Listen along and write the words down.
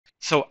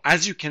So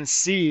as you can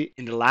see,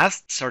 in the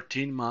last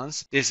 13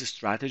 months, this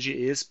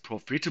strategy is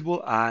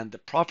profitable and the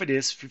profit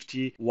is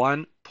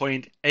 51.8%,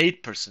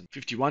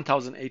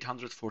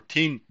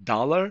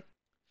 $51,814.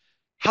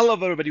 Hello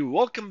everybody,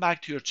 welcome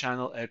back to your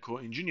channel Eco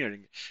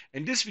Engineering.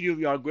 In this video,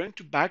 we are going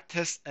to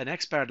backtest an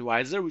expert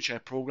advisor which I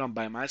programmed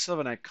by myself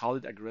and I call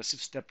it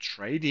aggressive step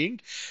trading.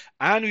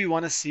 And we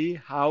want to see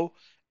how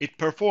it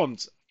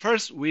performs.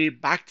 First, we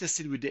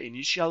backtested with the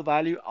initial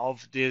value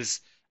of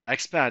this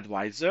expert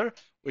advisor,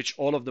 which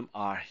all of them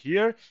are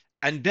here.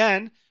 And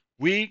then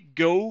we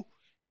go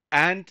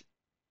and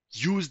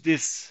use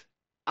this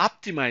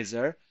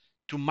optimizer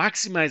to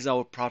maximize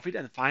our profit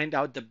and find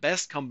out the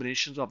best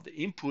combinations of the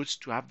inputs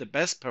to have the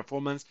best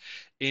performance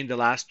in the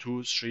last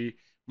 2-3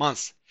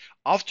 months.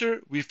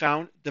 After we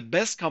found the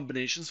best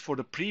combinations for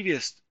the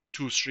previous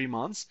 2-3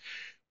 months,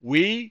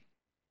 we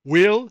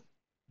will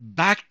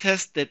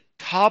backtest the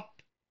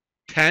top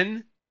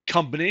 10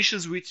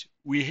 combinations which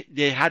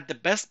they had the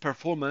best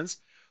performance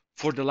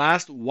for the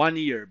last 1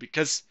 year,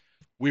 because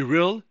we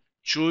will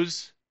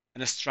choose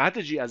a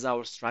strategy as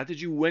our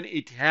strategy when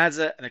it has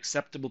an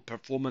acceptable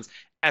performance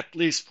at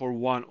least for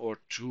 1 or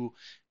 2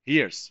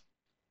 years.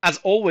 As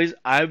always,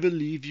 I will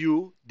leave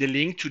you the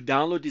link to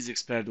download this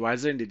expert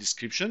advisor in the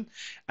description,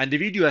 and the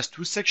video has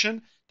 2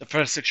 sections. The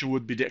first section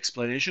would be the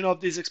explanation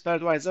of this expert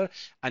advisor,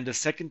 and the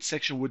second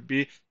section would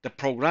be the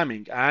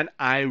programming, and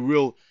I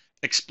will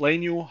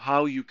explain you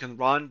how you can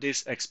run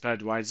this expert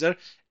advisor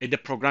in the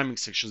programming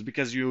sections,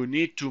 because you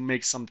need to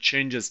make some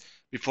changes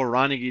before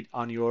running it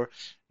on your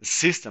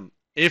system.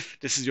 If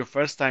this is your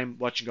first time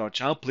watching our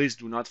channel, please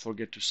do not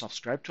forget to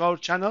subscribe to our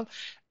channel.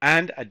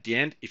 And at the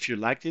end, if you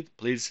liked it,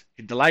 please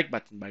hit the like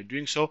button. By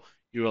doing so,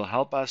 you will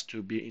help us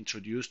to be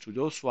introduced to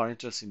those who are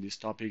interested in these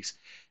topics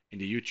in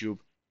the YouTube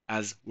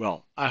as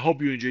well. I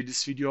hope you enjoyed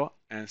this video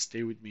and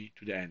stay with me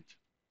to the end.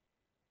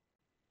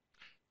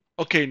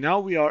 Okay, now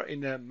we are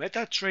in a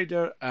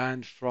MetaTrader,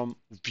 and from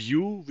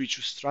view, we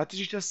choose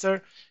strategy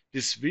tester.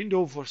 This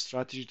window for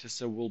strategy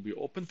tester will be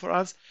open for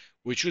us.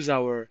 We choose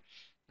our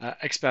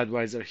expert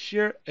advisor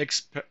here,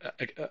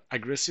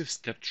 aggressive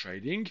step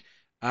trading,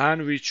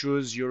 and we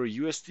choose Euro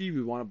USD.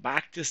 We want to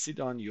backtest it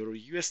on Euro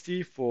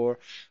USD for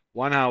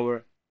 1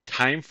 hour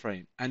time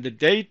frame, and the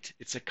date,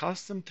 it's a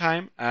custom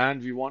time,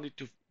 and we want it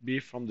to be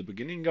from the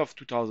beginning of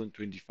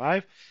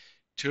 2025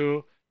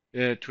 to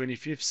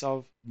 25th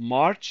of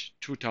March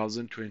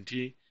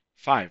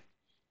 2025.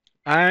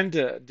 And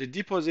the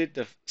deposit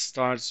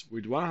starts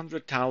with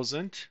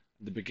 100,000 at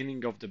the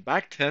beginning of the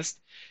backtest,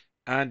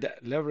 and the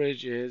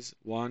leverage is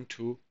 1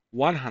 to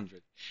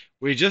 100.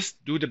 We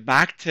just do the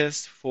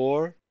backtest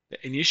for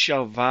the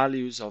initial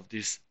values of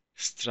this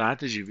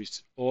strategy,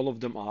 which all of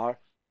them are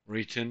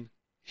written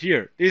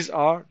here. These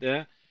are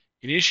the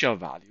initial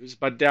values,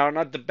 but they are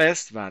not the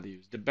best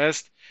values. The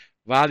best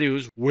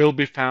values will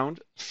be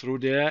found through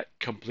the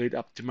complete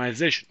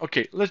optimization.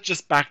 Okay, let's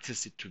just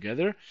backtest it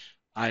together.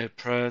 I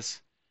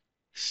press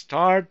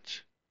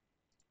start.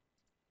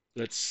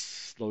 Let's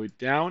slow it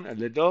down a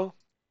little.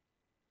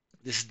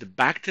 This is the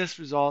backtest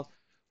result,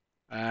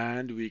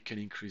 and we can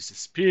increase the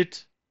speed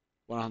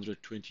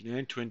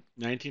 129,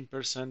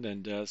 19%,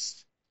 and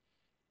just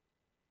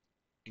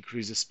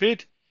increase the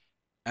speed,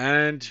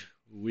 and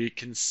we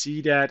can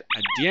see that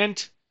at the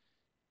end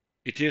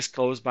it is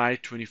closed by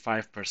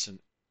 25%,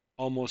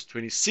 almost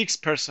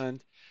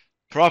 26%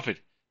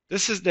 profit.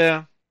 This is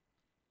the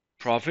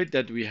profit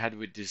that we had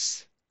with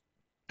this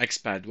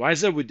expert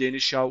advisor with the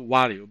initial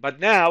value. But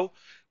now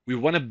we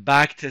want to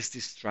backtest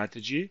this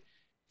strategy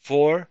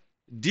for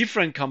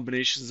different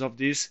combinations of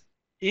these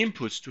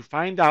inputs to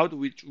find out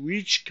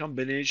which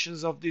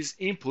combinations of these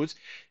inputs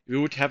we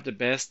would have the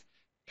best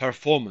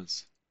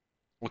performance.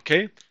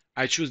 Okay,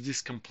 I choose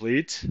this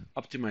complete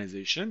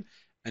optimization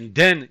and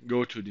then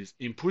go to this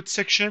input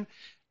section,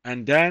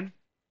 and then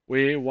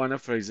we want to,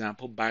 for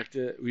example,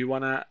 we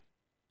want to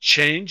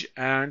change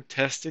and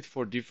test it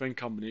for different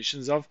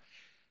combinations of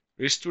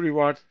risk to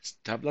reward,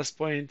 stop loss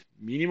point,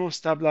 minimum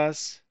stop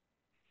loss,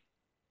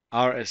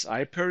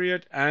 RSI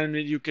period, and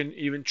you can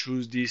even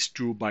choose these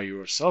two by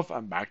yourself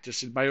and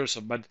backtest it by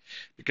yourself, but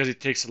because it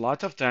takes a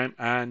lot of time,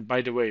 and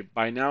by the way,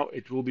 by now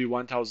it will be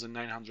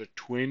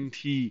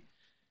 1920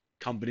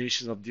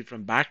 combinations of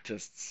different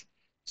backtests,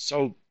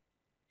 so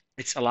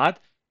it's a lot.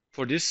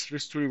 For this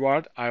risk to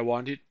reward, I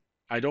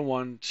don't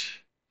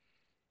want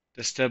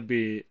the step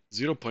be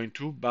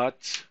 0.2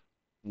 but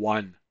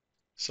 1,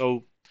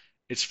 so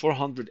it's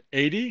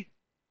 480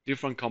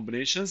 different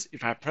combinations.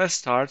 If I press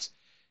start,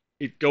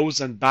 it goes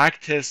and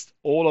backtests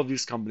all of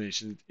these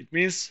combinations. It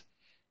means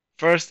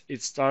first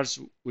it starts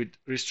with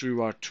risk to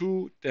reward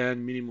 2,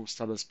 then minimum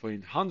stop loss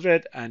point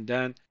 100, and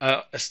then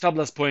a stop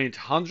loss point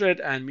 100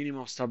 and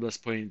minimum stop loss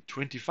point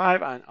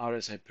 25 and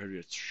RSI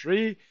period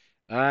 3.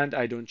 And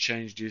I don't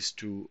change this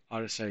to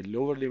RSI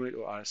lower limit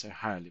or RSI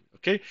higher limit.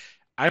 Okay,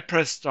 I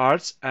press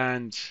start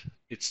and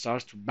it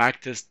starts to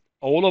backtest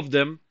all of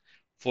them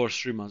for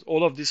 3 months,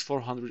 all of these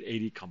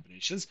 480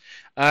 combinations.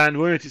 And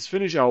when it is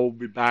finished, I will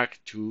be back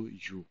to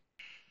you.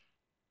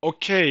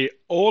 Okay,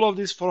 all of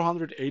these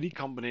 480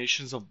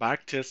 combinations of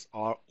backtests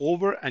are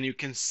over, and you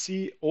can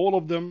see all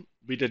of them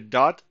with a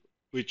dot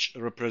which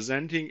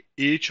representing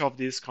each of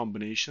these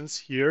combinations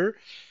here.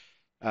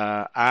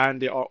 And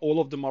they are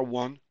all of them are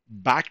one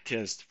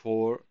backtest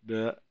for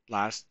the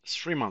last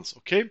 3 months.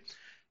 Okay,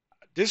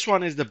 this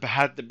one is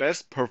had the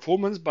best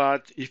performance,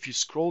 but if you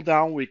scroll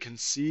down, we can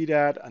see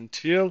that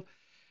until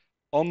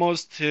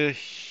almost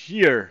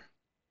here.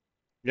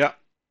 Yeah,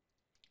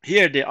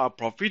 here they are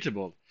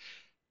profitable.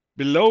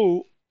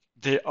 Below,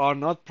 they are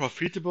not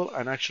profitable,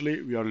 and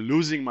actually we are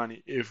losing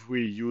money if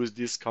we use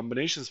these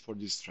combinations for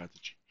this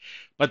strategy.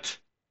 But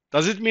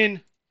does it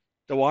mean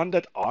the one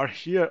that are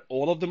here,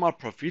 all of them are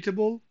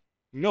profitable?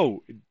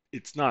 No,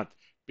 it's not,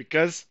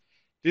 because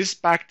this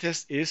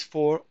backtest is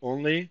for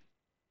only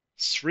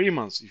 3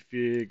 months. If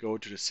we go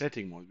to the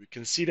setting mode, we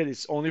can see that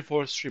it's only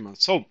for 3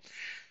 months. So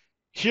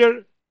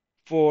here,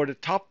 for the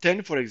top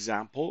 10, for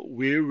example,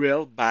 we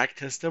will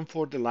backtest them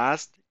for the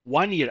last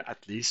 1 year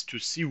at least to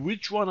see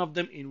which one of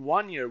them in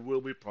 1 year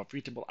will be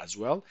profitable as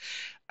well.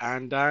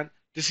 And then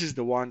this is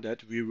the one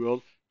that we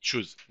will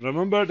choose.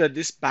 Remember that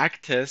this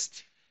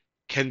backtest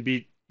can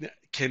be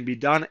can be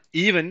done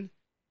even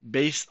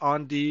based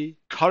on the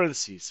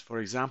currencies. For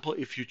example,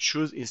 if you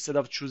choose, instead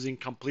of choosing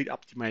complete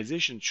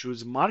optimization,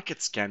 choose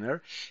market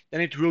scanner,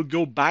 then it will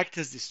go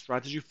backtest this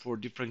strategy for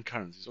different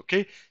currencies.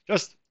 Okay,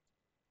 just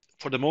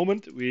for the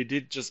moment, we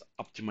did just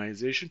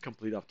optimization,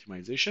 complete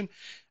optimization,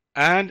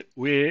 and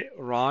we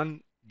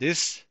run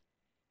this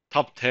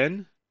top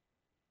 10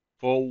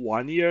 for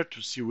 1 year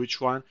to see which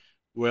one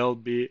will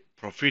be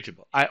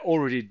profitable. I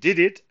already did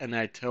it, and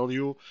I tell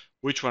you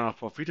which one are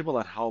profitable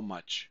and how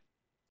much.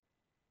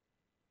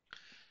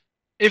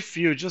 If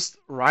you just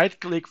right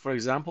click, for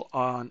example,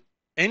 on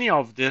any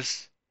of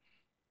this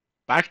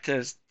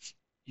backtests,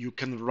 you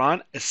can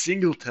run a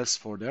single test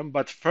for them.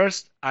 But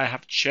first, I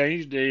have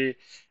changed the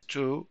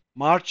to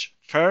March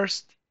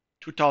 1st,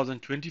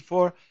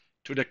 2024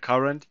 to the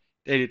current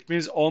date. It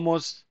means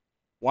almost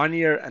 1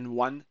 year and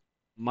 1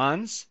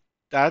 month.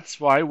 That's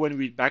why when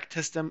we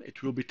backtest them,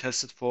 it will be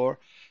tested for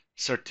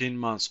 13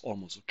 months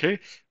almost. Okay.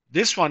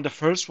 This one, the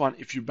first one,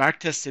 if you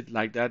backtest it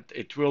like that,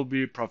 it will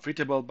be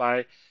profitable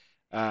by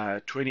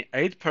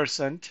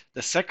 28%.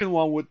 The second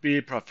one would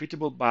be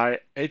profitable by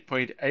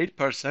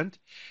 8.8%,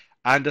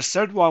 and the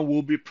third one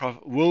will be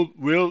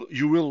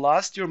you will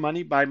lose your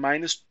money by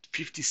minus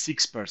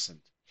 56%.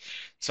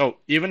 So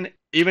even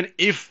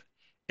if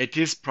it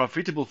is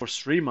profitable for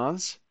 3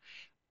 months,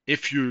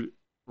 if you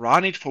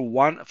run it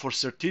for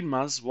 13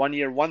 months, 1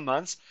 year, 1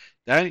 month,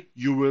 then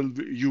you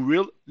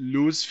will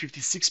lose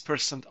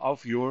 56%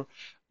 of your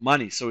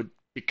money. So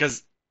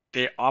because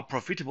they are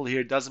profitable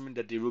here, it doesn't mean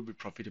that they will be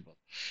profitable.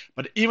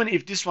 But even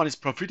if this one is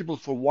profitable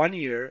for 1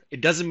 year,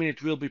 it doesn't mean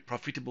it will be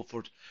profitable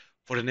for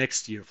the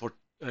next year, for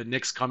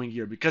next coming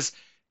year, because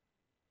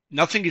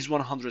nothing is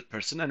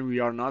 100% and we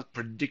are not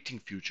predicting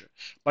future.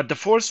 But the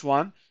fourth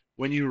one,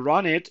 when you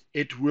run it,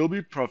 it will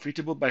be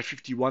profitable by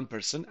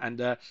 51%, and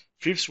the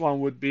fifth one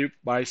would be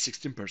by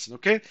 16%.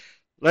 Okay,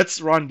 let's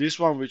run this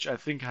one, which I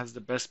think has the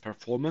best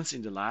performance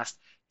in the last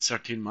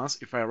 13 months.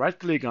 If I right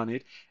click on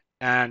it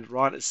and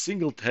run a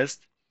single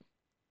test,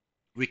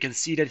 we can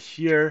see that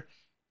here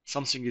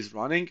something is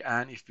running,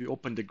 and if we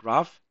open the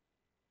graph,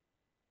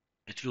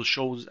 it will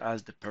show us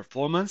as the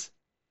performance,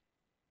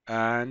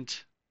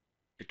 and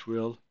it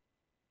will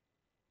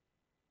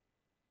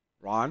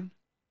run.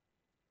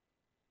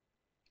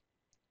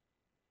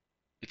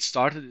 It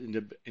started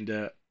in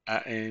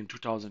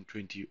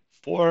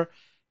 2024,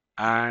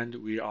 and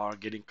we are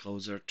getting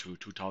closer to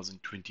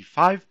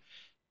 2025,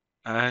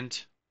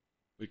 and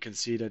we can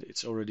see that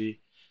it's already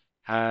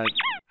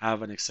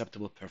have an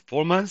acceptable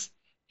performance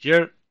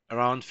here,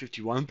 around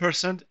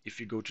 51% if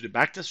you go to the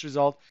backtest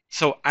result.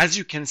 So as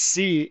you can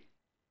see,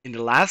 in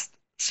the last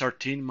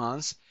 13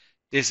 months,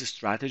 this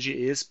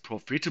strategy is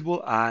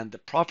profitable, and the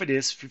profit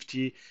is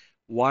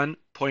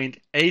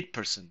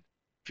 51.8%,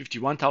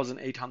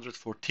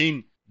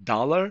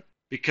 $51,814,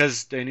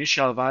 because the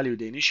initial value,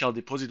 the initial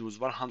deposit was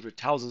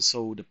 100,000,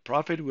 so the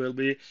profit will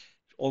be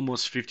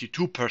almost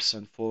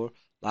 52% for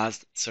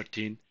last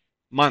 13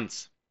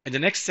 months. In the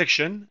next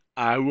section,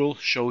 I will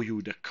show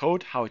you the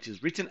code, how it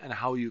is written, and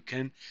how you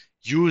can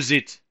use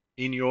it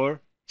in your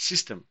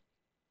system.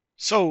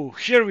 So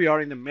here we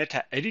are in the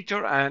meta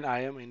editor, and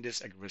I am in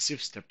this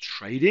aggressive step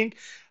trading.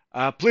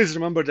 Please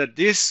remember that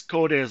this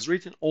code is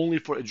written only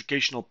for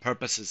educational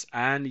purposes,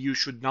 and you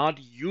should not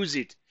use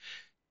it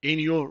in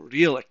your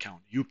real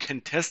account. You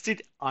can test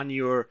it on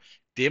your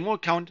demo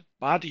account,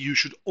 but you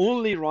should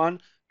only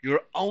run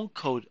your own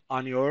code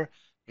on your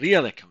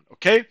real account.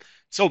 Okay,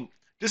 so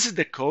this is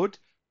the code.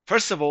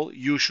 First of all,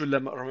 you should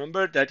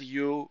remember that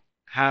you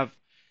have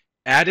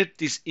added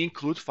this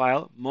include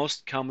file,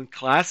 most common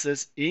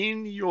classes,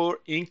 in your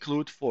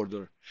include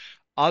folder.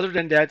 Other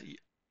than that,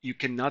 you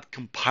cannot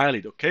compile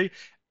it. Okay,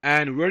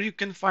 and where you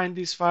can find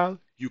this file,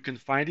 you can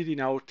find it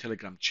in our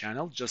Telegram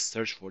channel. Just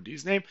search for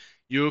this name.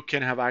 You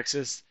can have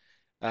access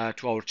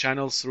to our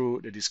channels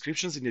through the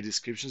descriptions. In the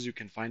descriptions, you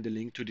can find the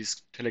link to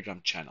this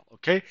Telegram channel.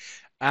 Okay,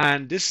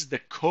 and this is the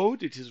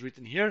code. It is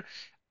written here.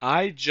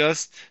 I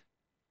just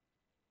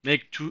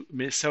make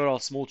several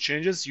small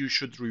changes. You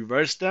should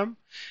reverse them.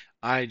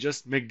 I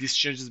just make these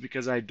changes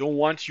because I don't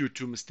want you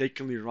to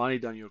mistakenly run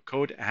it on your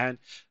code and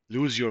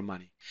lose your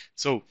money.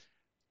 So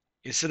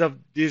instead of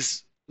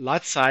this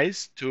lot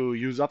size, to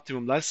use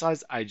optimum lot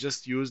size, I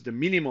just use the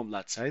minimum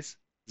lot size,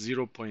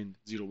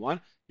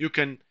 0.01. You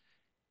can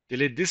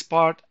delete this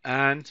part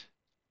and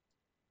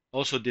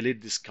also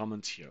delete this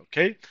comment here,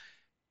 okay?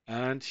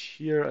 And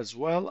here as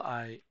well,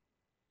 I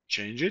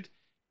change it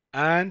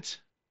and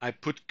I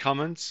put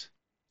comments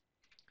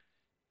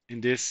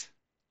in this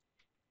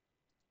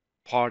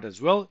part as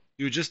well.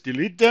 You just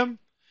delete them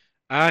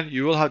and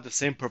you will have the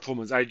same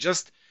performance. I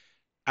just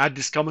add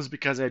these comments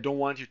because I don't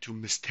want you to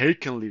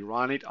mistakenly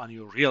run it on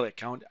your real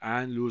account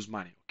and lose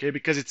money, okay?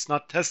 Because it's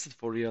not tested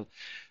for real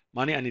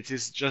money and it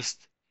is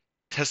just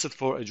tested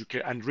for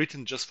education and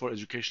written just for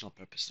educational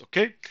purposes,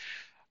 okay?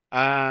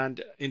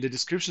 And in the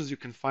descriptions, you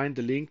can find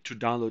the link to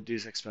download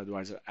this expert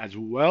advisor as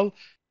well.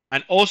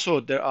 And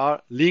also there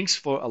are links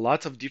for a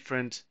lot of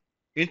different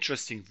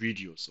interesting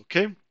videos,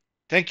 okay?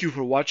 Thank you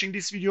for watching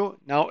this video.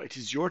 Now it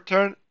is your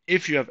turn.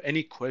 If you have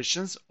any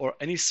questions or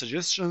any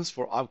suggestions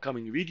for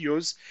upcoming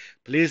videos,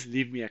 please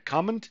leave me a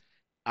comment.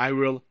 I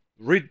will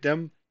read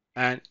them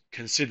and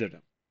consider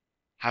them.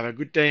 Have a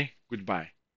good day. Goodbye.